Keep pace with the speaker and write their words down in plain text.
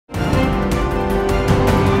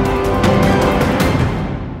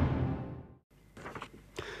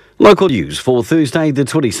Local news for Thursday, the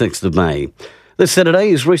 26th of May. This Saturday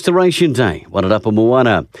is Restoration Day. Wairarapa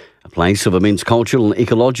Moana, a place of immense cultural and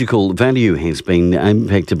ecological value, has been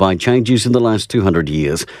impacted by changes in the last 200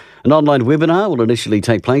 years. An online webinar will initially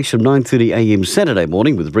take place from 9:30am Saturday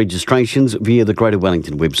morning with registrations via the Greater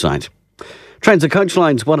Wellington website. Transit Coach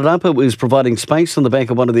Lines Wairarapa is providing space on the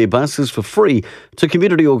back of one of their buses for free to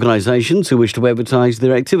community organisations who wish to advertise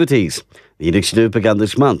their activities. The initiative began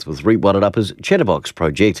this month with Reap Wairarapa's Chatterbox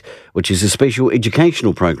project, which is a special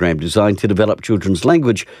educational program designed to develop children's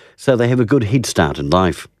language so they have a good head start in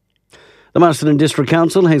life. The Masterton District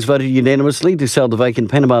Council has voted unanimously to sell the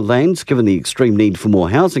vacant Panama lands given the extreme need for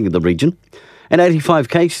more housing in the region. And 85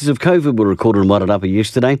 cases of COVID were recorded in Wairarapa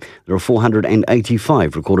yesterday. There are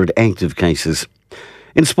 485 recorded active cases.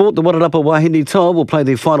 In sport, the Wairarapa Wahine Toa will play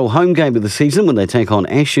their final home game of the season when they take on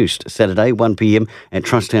Ashurst Saturday, 1pm at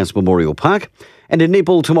Trust House Memorial Park. And in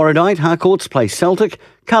netball tomorrow night, Harcourts play Celtic,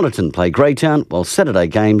 Carlton play Greytown, while Saturday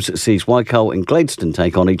games sees Waikato and Gladstone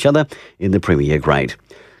take on each other in the Premier Grade.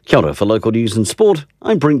 Kia ora for local news and sport,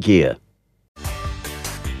 I'm Brent Gare.